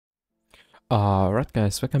Alright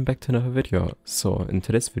guys, welcome back to another video. So in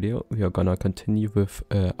today's video we are gonna continue with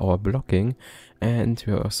our blocking, and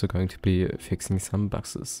we are also going to be fixing some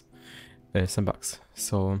bugs.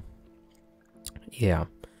 So yeah,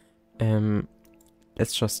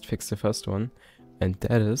 let's just fix the first one, and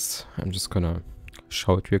that is, I'm just gonna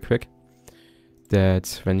show it real quick,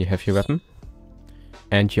 that when you have your weapon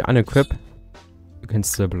and you unequip, you can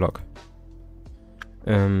still block.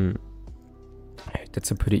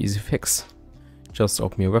 That's a pretty easy fix. Just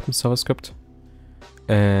open your weapon server script,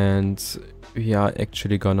 and we are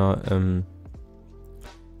actually gonna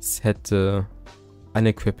set the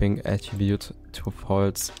unequipping attribute to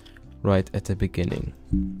false right at the beginning.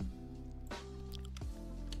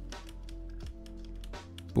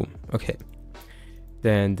 Boom. Okay.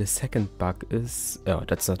 Then the second bug is, oh,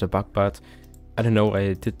 that's not a bug, but I don't know,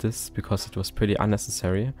 I did this because it was pretty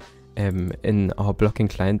unnecessary. In our blocking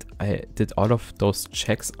client, I did all of those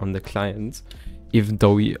checks on the client, even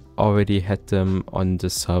though we already had them on the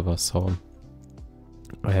server, so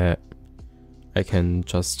I can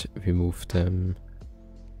just remove them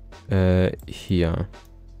here.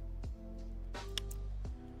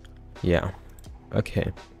 Yeah,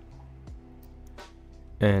 okay.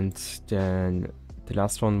 And then the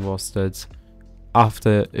last one was that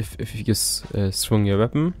after, if you swing your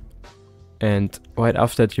weapon and right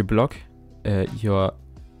after that you block, your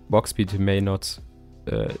walk speed may not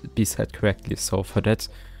be set correctly. So for that,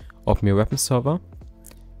 open your weapon server,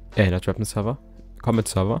 not weapon server, combat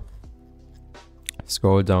server,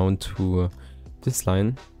 scroll down to this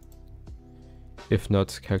line. If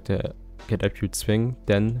not character get attribute swing,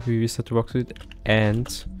 then we reset the walk speed,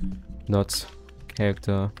 and not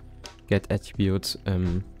character get attribute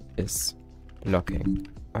is blocking.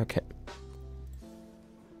 Okay.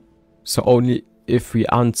 So only if we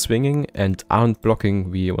aren't swinging and aren't blocking,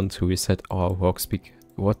 we want to reset our walk speed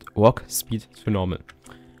to normal.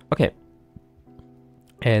 Okay.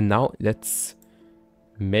 And now let's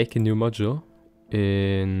make a new module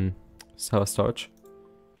in server storage.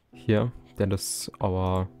 Here, that is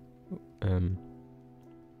our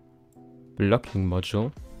blocking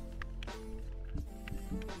module.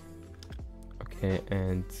 Okay,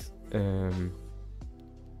 and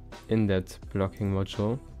in that blocking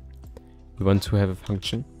module, we want to have a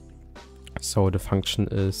function. So the function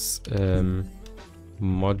is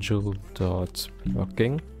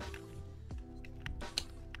module.blocking,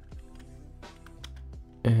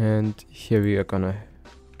 and here we are gonna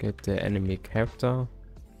get the enemy character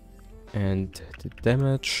and the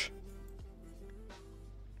damage.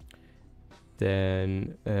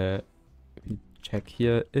 Then we check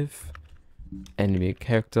here if enemy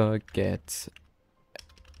character get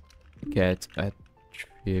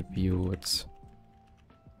attribute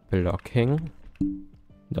blocking,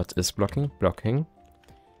 not is blocking, blocking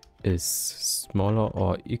is smaller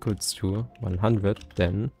or equals to 100,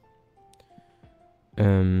 then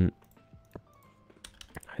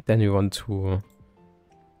we want to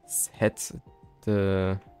set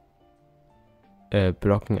the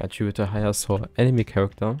blocking attribute higher. So enemy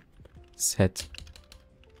character set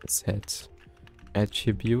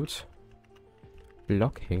attribute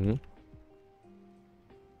blocking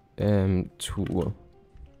to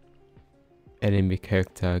enemy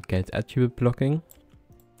character get attribute blocking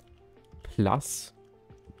plus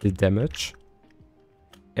the damage,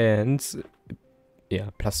 and yeah,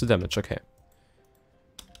 plus the damage. Okay.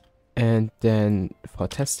 And then for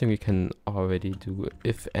testing we can already do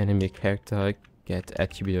if enemy character get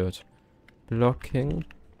attribute blocking.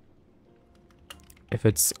 If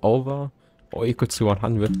it's over or equal to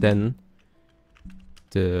 100, then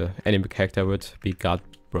the enemy character would be guard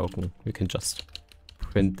broken. We can just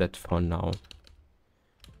print that for now.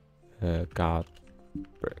 Guard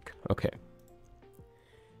break. Okay.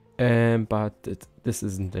 But this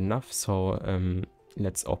isn't enough, so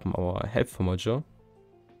let's open our helpful module.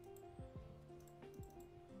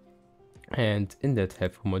 And in that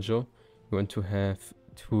helpful module, we want to have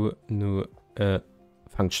two new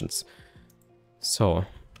functions. So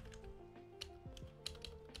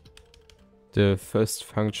the first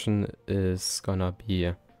function is gonna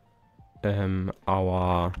be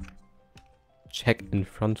our check in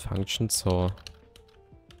front function. So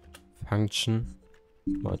function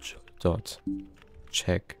module dot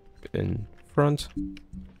check in front,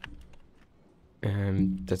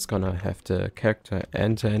 and that's gonna have the character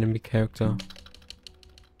and the enemy character.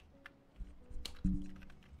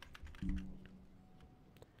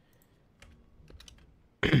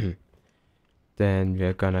 Then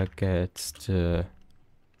we're gonna get the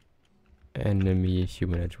enemy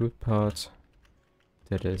humanoid root part.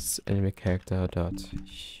 That is enemy character dot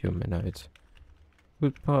humanoid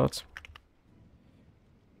root part.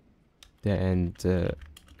 then the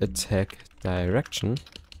attack direction,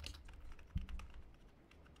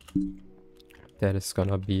 that is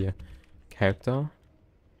gonna be character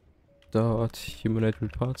dot humanoid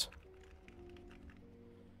report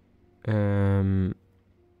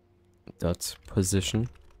dot position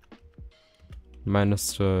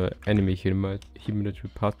minus the enemy humanoid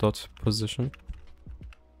report dot position,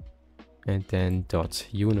 and then dot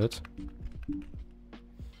unit,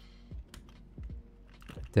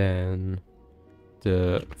 then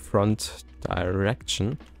the front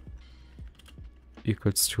direction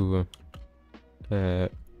equals to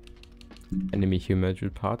enemy humanoid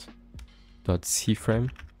report dot cframe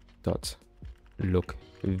dot look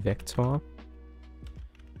vector,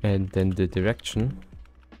 and then the direction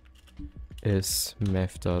is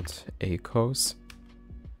math.acos,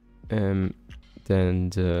 then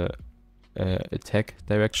the attack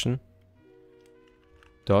direction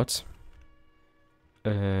dot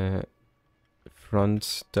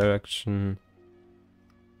front direction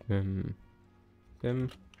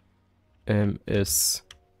is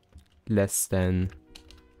less than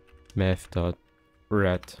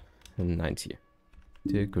math.red 90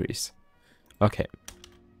 degrees. Okay.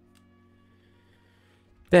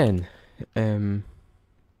 Then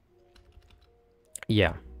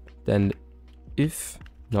yeah, then if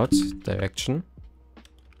not direction,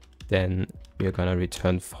 then we're gonna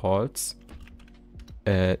return false.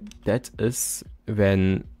 That is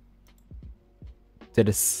when that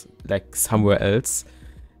is like somewhere else,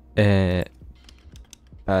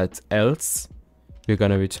 but else we're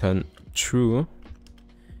gonna return true,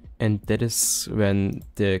 and that is when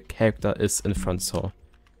the character is in front. So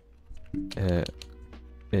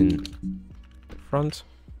in front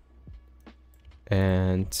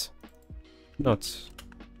and not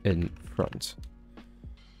in front.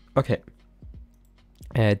 Okay.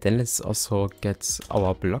 Then let's also get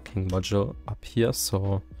our blocking module up here.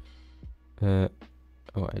 So oh,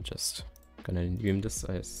 I just gonna name this.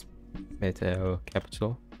 I made a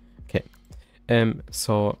capital. Okay.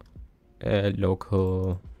 So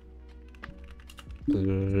local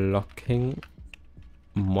blocking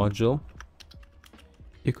module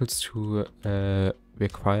equals to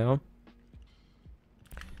require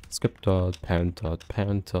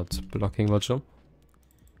script.parent.parent.blocking module.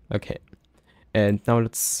 Okay, and now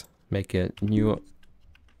let's make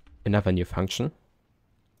another new function,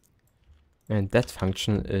 and that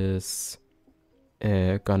function is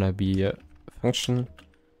gonna be a function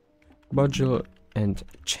module and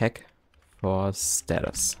check for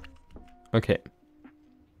status. Okay,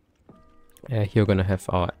 here we're gonna have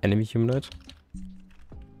our enemy humanoid,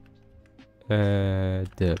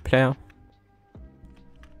 the player,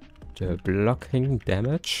 the blocking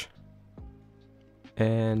damage,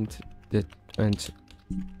 and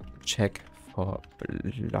check for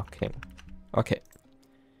blocking. Okay,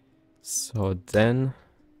 so then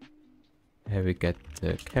here we get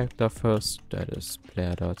the character first. That is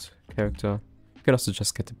player.character. You can also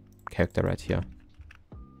just get the character right here.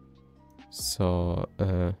 So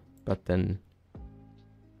but then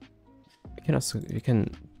you can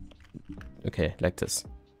okay, like this.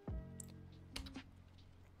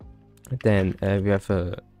 Then we have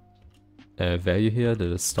a value here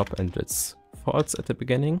that is stop and it's false at the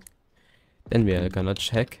beginning. Then we are gonna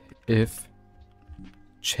check if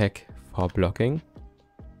check for blocking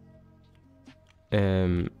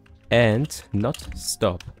and not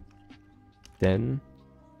stop. Then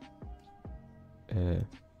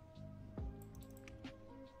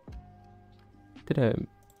did I?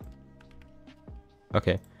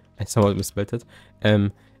 Okay, I somewhat misspelled it.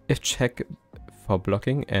 If check for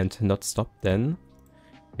blocking and not stop, then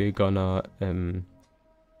we're gonna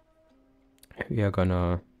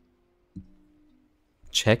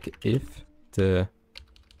check if the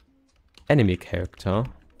enemy character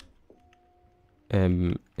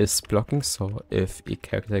is blocking. So if a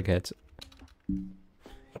character get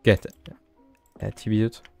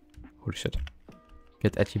attribute, holy shit,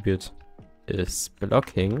 get attribute is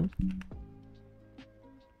blocking,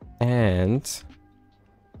 and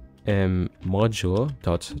module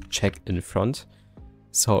dot check in front.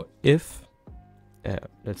 So if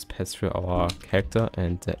let's pass through our character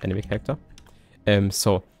and the enemy character.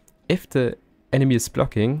 So if the enemy is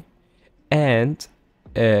blocking and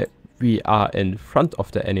we are in front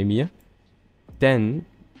of the enemy, then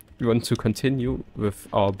we want to continue with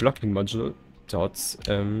our blocking module dot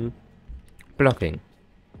blocking,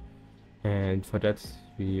 and for that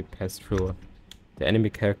we pass through the enemy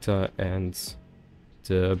character and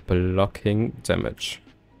the blocking damage.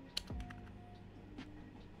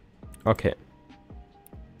 Okay,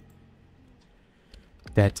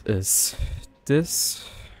 that is this.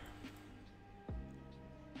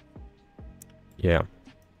 Yeah.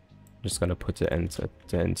 Just gonna put the end at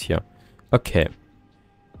the end here. Okay.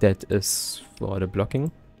 That is for the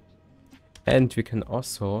blocking. And we can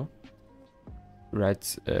also, right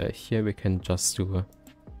here, we can just do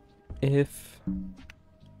if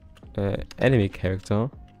enemy character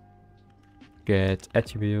get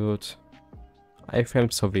attribute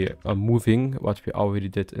iframe, so we are moving what we already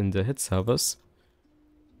did in the hit servers.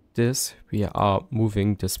 This, we are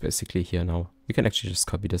moving this basically here now. We can actually just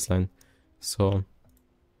copy this line. So,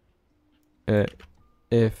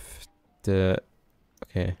 if the,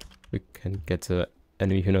 okay, we can get the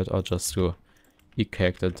enemy humanoid or just do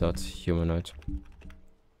e-character.humanoid.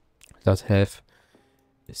 That have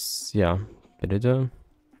is, yeah,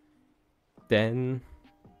 then,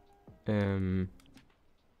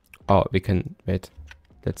 oh, we can, wait,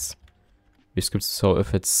 let's rescript, so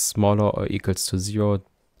if it's smaller or equals to 0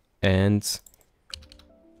 and,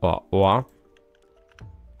 or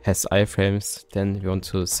has iframes, then we want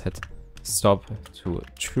to set stop to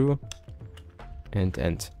true and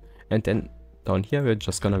end. And then down here, we're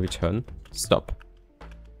just gonna return stop.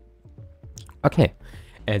 Okay,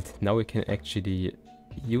 and now we can actually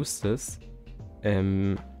use this.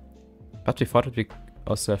 But before that, we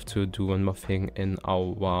also have to do one more thing in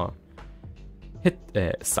our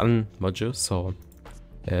stun module. So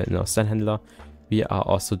in our stun handler, we are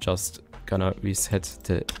also just gonna reset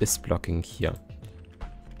the is blocking here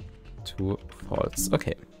to false.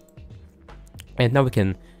 Okay, and now we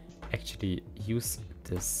can actually use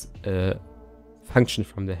this function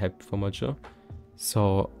from the helpful module.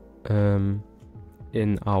 So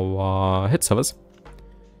in our hit servers,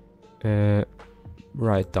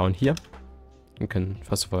 right down here, you can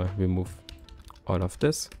first of all remove all of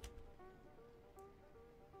this.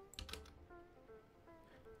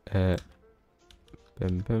 Bim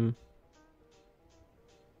bim.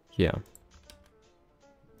 Yeah.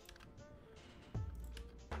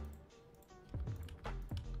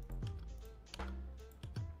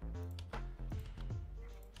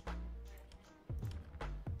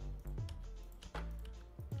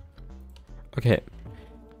 Okay,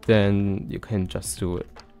 then you can just do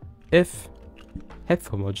if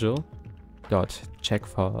helpful module dot check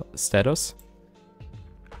for status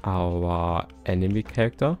our enemy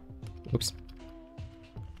character, oops,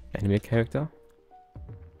 enemy character,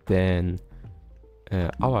 then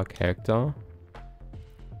our character,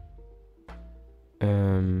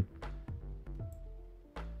 enemy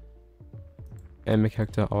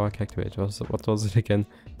character, our character, wait, what was it again?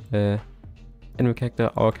 Enemy character,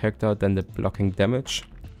 our character, then the blocking damage.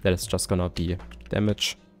 That is just gonna be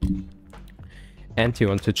damage. And you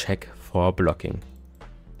want to check for blocking.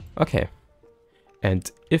 Okay. And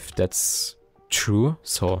if that's true,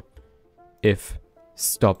 so if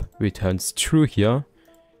stop returns true here,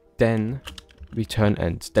 then return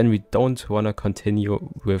end. Then we don't want to continue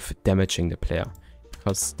with damaging the player,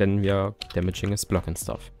 because then we are damaging his block and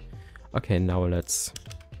stuff. Okay, now let's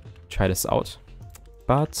try this out.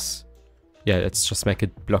 But yeah, let's just make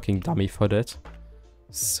it blocking dummy for that.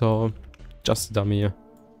 So just dummy.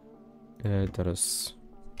 That is,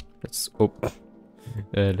 let's call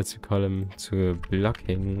him to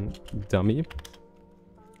blocking dummy,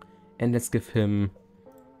 and let's give him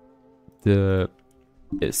the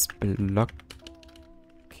is blocking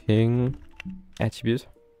attribute.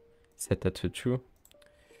 Set that to true,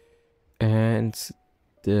 and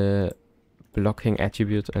the blocking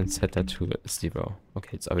attribute and set that to 0. Okay,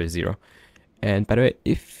 it's already 0. And by the way,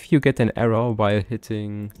 if you get an error while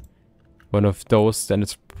hitting one of those, then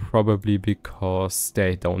it's probably because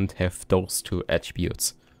they don't have those two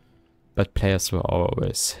attributes. But players will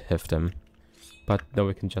always have them. But now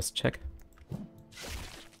we can just check.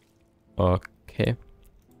 Okay.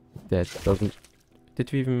 That doesn't...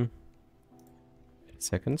 Did we even... Wait a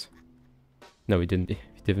second. No, we didn't. We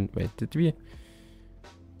didn't. Wait, did we?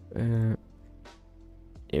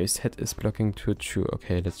 His head is blocking to true.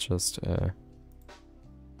 Okay, let's just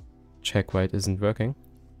check why it isn't working.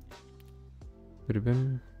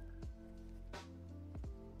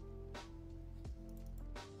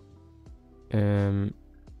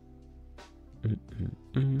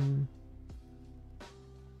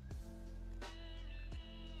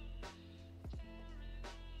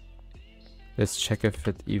 Let's check if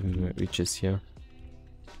it even reaches here.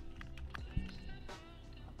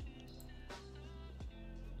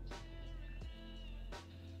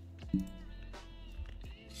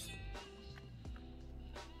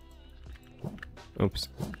 Oops.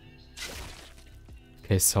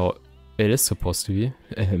 Okay, so it is supposed to be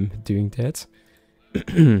doing that.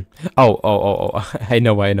 oh, I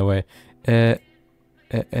know why. Where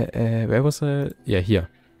was it? Yeah, here.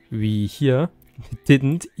 We here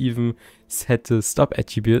didn't even set the stop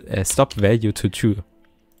attribute, stop value to true.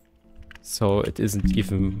 So it isn't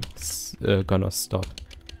even gonna stop.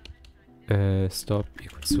 Stop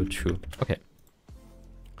equals to true. Okay.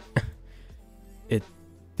 It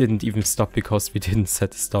didn't even stop because we didn't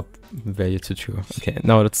set the stop value to true. Okay,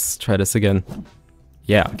 now let's try this again.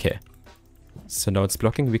 Yeah, okay. So now it's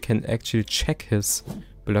blocking. We can actually check his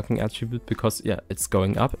blocking attribute because, yeah, it's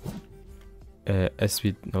going up. As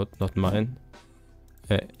we note, not mine.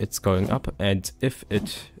 It's going up, and if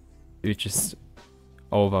it reaches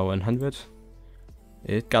over 100,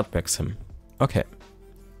 it guard breaks him. Okay.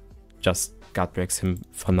 Just guard breaks him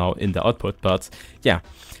for now in the output, but yeah.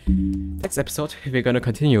 Next episode, we're gonna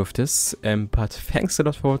continue with this, but thanks a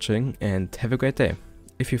lot for watching, and have a great day.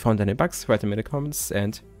 If you found any bugs, write them in the comments,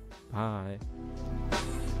 and bye.